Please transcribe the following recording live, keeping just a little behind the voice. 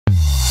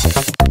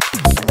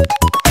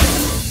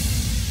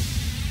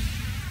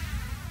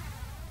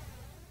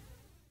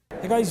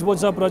Guys,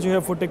 what's up? Raju here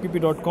for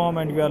TechPP.com,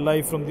 and we are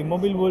live from the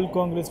Mobile World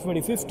Congress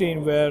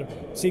 2015, where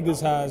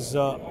Saygus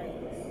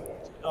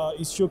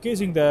is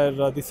showcasing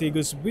the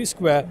Saygus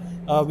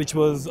V2, which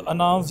was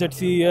announced at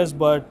CES,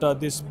 but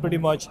this pretty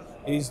much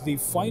is the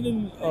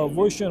final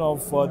version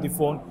of the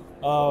phone.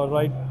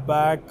 Right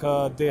back,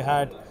 they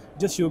had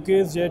just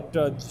showcased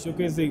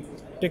the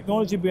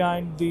technology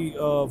behind the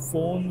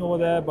phone over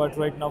there, but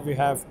right now we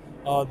have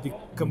the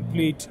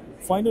complete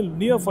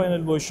near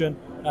final version,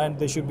 and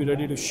they should be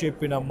ready to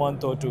ship in a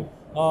month or two.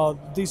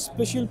 The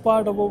special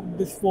part about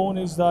this phone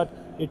is that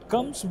it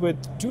comes with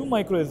two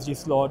micro SD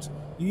slots,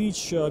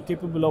 each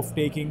capable of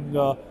taking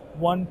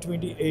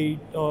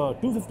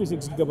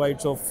 256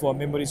 gigabytes of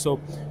memory.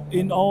 So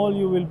in all,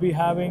 you will be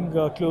having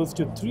close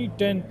to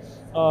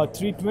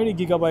 320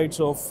 gigabytes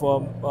of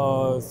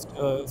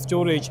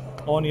storage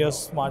on your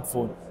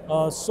smartphone.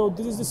 So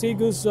this is the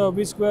Saygus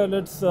V2.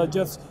 Let's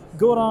just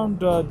go around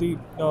the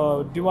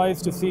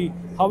device to see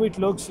how it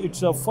looks.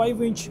 It's a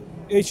 5-inch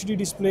HD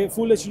display,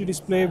 full HD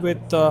display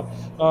with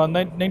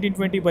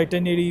 1920 by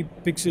 1080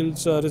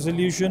 pixels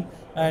resolution,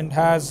 and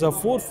has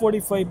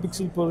 445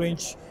 pixel per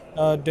inch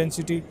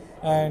density.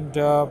 And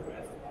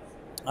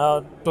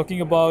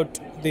talking about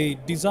the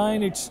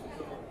design, it's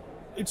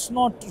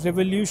not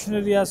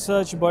revolutionary as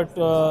such, but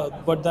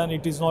then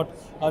it is not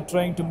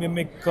trying to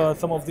mimic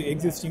some of the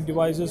existing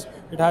devices.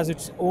 It has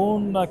its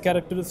own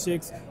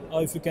characteristics.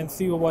 If you can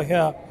see over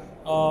here,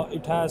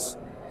 it has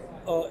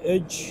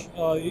edge.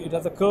 It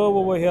has a curve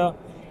over here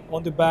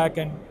on the back,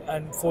 and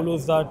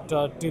follows that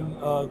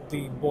till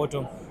the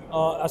bottom.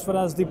 As far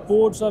as the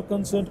ports are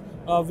concerned,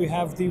 we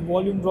have the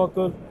volume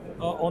rocker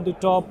on the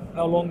top,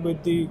 along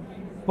with the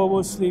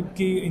power sleep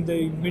key in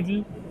the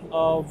middle.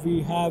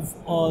 We have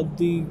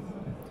the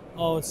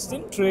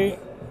SIM tray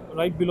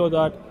right below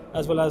that,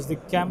 as well as the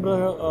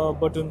camera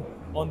button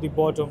on the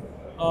bottom.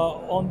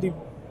 On the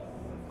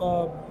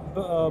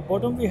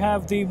bottom, we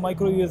have the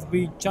micro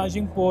USB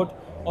charging port,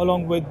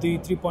 along with the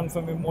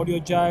 3.5mm audio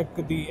jack,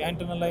 the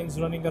antenna lines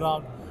running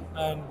around,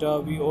 and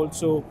we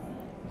also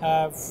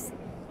have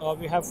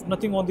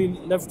nothing on the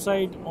left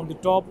side. On the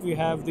top, we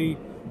have the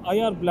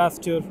IR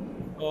blaster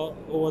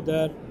over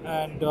there,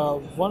 and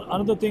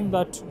another thing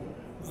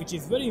which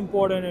is very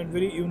important and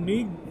very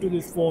unique to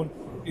this phone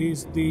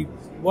is the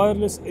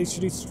wireless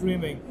HD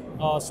streaming.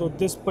 So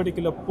this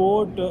particular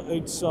port,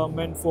 it's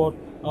meant for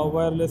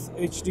wireless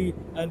HD,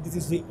 and this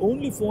is the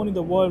only phone in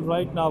the world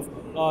right now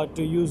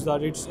to use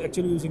that. It's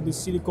actually using the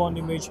silicon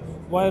image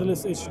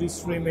wireless HD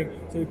streaming,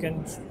 so you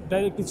can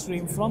directly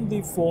stream from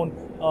the phone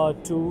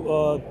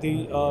to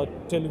the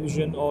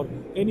television or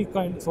any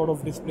sort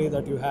of display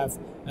that you have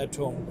at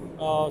home.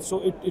 So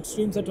it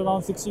streams at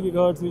around 60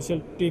 gigahertz. We shall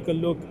take a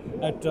look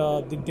at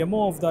the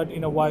demo of that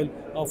in a while.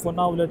 For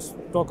now, let's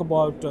talk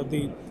about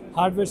the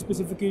hardware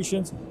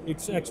specifications.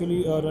 It's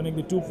actually running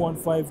the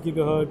 2.5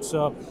 gigahertz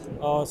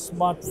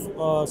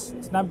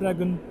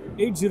Snapdragon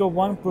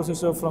 801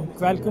 processor from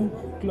Qualcomm,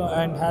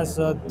 and has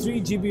 3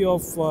 GB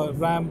of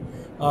RAM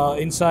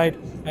inside,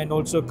 and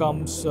also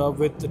comes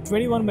with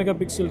 21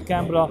 megapixel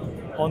camera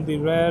on the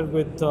rear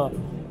with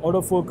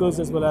autofocus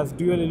as well as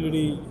dual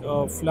LED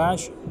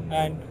flash,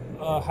 and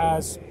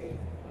has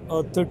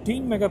a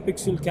 13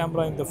 megapixel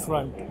camera in the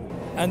front.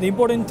 And the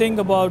important thing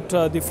about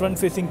the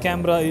front-facing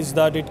camera is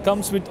that it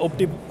comes with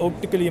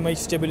optical image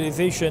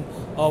stabilization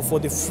for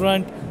the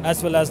front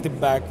as well as the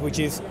back, which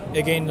is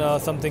again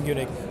something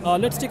unique.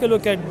 Let's take a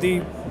look at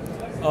the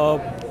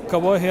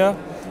cover here.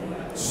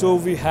 So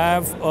we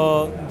have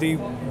the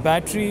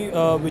battery,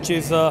 which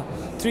is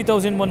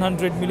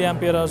 3100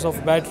 milliampere hours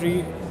of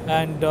battery,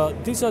 and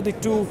these are the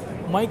two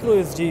micro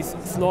SD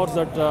slots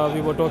that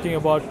we were talking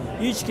about,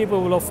 each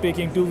capable of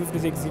taking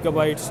 256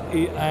 gigabytes,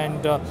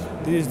 and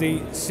this is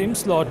the SIM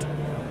slot.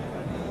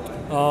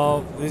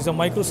 This is a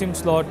micro SIM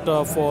slot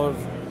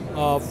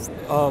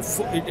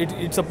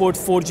it supports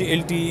 4G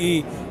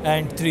LTE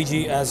and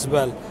 3G as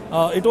well.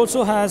 It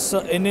also has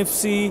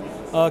NFC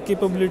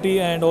capability,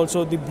 and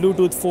also the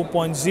Bluetooth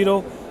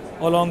 4.0,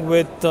 along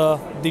with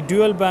the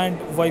dual band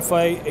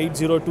Wi-Fi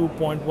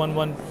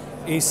 802.11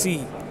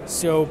 AC.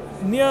 So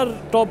near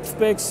top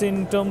specs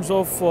in terms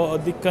of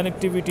the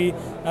connectivity,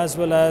 as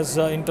well as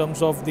in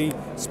terms of the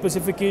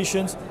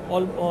specifications.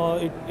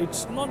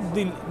 It's not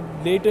the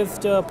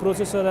latest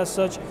processor as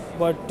such,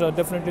 but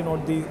definitely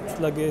not the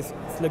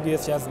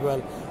sluggiest as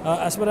well.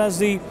 As far as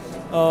the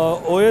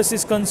OS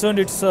is concerned,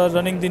 it's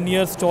running the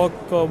near stock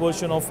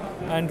version of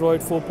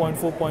Android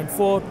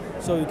 4.4.4.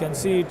 So you can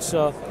see it's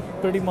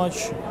pretty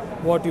much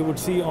what you would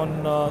see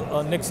on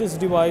a Nexus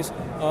device,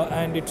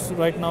 and it's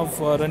right now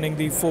running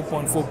the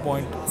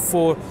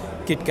 4.4.4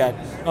 KitKat.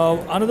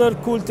 Another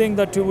cool thing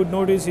that you would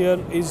notice here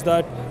is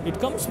that it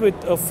comes with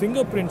a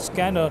fingerprint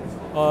scanner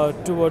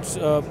towards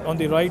on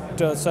the right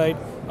side,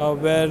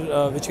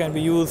 which can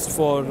be used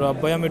for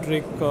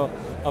biometric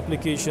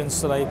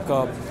applications like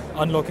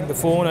unlocking the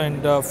phone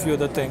and a few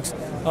other things.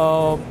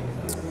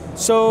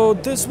 So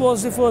this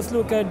was the first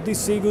look at the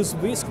Saygus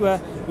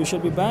V2. We shall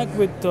be back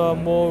with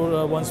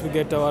more once we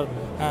get our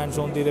hands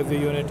on the review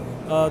unit.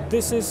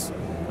 This is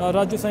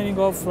Raju signing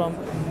off from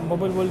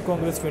Mobile World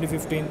Congress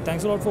 2015.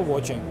 Thanks a lot for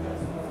watching.